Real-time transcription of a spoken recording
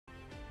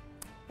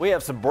We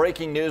have some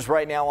breaking news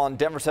right now on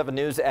Denver 7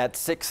 News at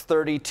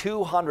 6:30.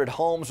 200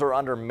 homes are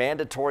under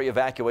mandatory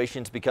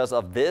evacuations because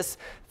of this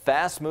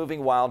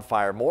fast-moving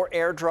wildfire. More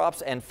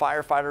airdrops and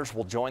firefighters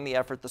will join the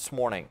effort this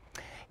morning.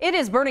 It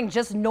is burning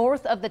just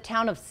north of the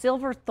town of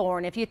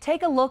Silverthorne. If you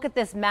take a look at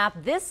this map,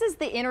 this is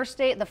the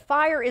interstate. The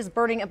fire is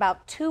burning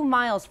about 2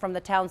 miles from the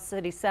town's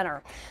city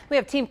center. We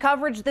have team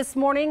coverage this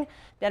morning.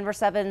 Denver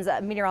 7's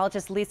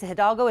meteorologist Lisa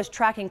Hidalgo is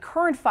tracking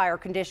current fire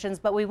conditions,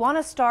 but we want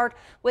to start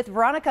with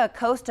Veronica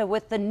Acosta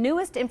with the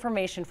newest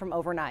information from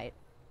overnight.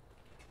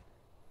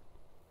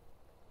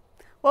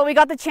 Well, we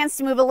got the chance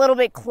to move a little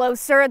bit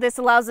closer. This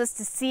allows us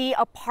to see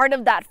a part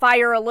of that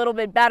fire a little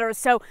bit better.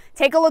 So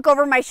take a look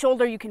over my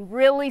shoulder. You can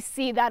really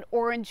see that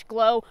orange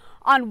glow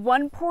on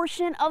one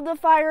portion of the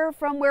fire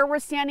from where we're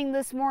standing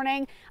this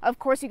morning. Of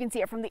course, you can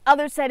see it from the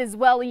other side as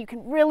well. You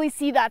can really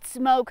see that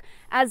smoke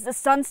as the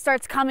sun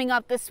starts coming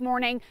up this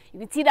morning. You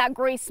can see that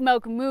gray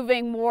smoke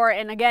moving more.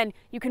 And again,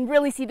 you can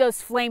really see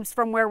those flames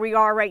from where we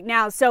are right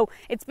now. So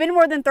it's been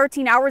more than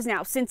 13 hours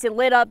now since it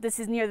lit up. This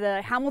is near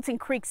the Hamilton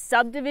Creek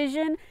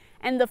subdivision.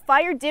 And the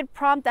fire did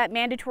prompt that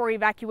mandatory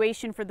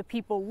evacuation for the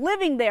people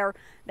living there.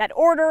 That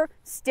order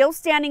still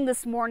standing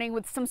this morning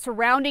with some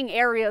surrounding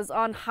areas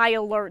on high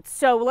alert.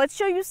 So let's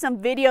show you some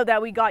video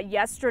that we got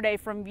yesterday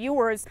from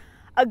viewers,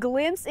 a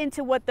glimpse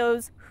into what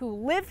those who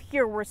live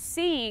here were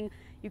seeing.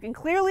 You can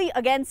clearly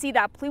again see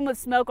that plume of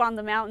smoke on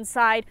the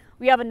mountainside.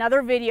 We have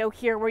another video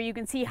here where you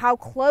can see how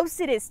close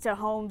it is to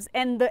homes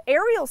and the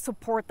aerial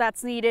support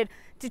that's needed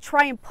to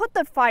try and put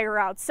the fire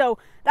out. So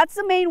that's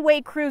the main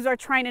way crews are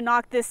trying to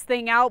knock this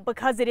thing out,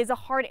 because it is a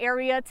hard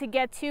area to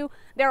get to.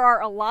 There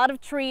are a lot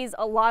of trees,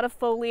 a lot of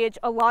foliage,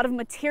 a lot of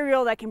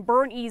material that can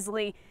burn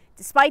easily.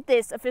 Despite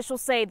this,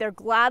 officials say they're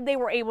glad they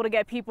were able to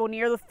get people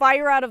near the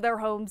fire out of their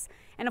homes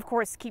and of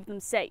course keep them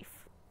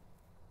safe.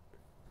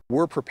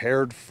 We're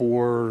prepared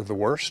for the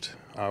worst.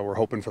 We're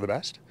hoping for the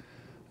best.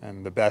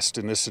 And the best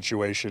in this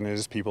situation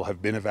is people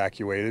have been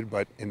evacuated,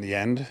 but in the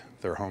end,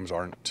 their homes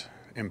aren't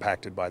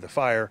impacted by the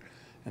fire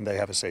and they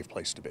have a safe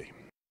place to be.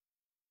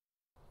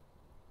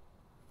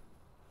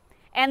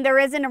 And there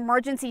is an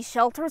emergency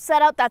shelter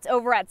set up that's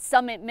over at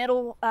Summit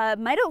Middle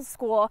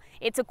School.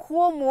 It's a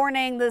cool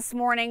morning this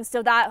morning,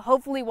 so that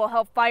hopefully will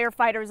help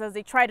firefighters as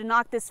they try to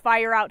knock this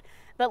fire out.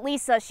 But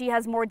Lisa, she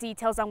has more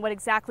details on what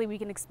exactly we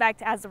can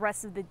expect as the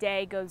rest of the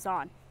day goes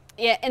on.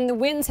 Yeah, and the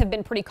winds have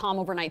been pretty calm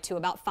overnight too,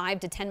 about 5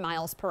 to 10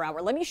 miles per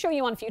hour. Let me show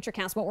you on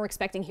Futurecast what we're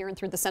expecting here and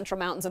through the Central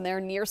Mountains and there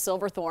near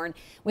Silverthorne.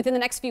 Within the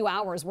next few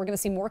hours, we're going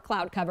to see more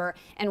cloud cover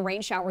and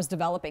rain showers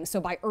developing.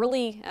 So by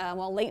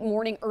late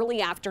morning,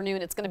 early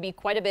afternoon, it's going to be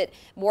quite a bit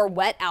more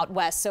wet out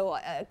west. So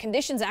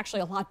conditions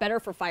actually a lot better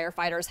for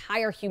firefighters.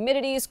 Higher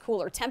humidities,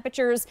 cooler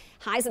temperatures,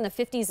 highs in the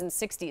 50s and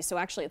 60s. So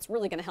actually, it's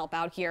really going to help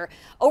out here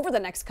over the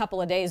next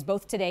couple of days,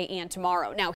 both today and tomorrow. Now,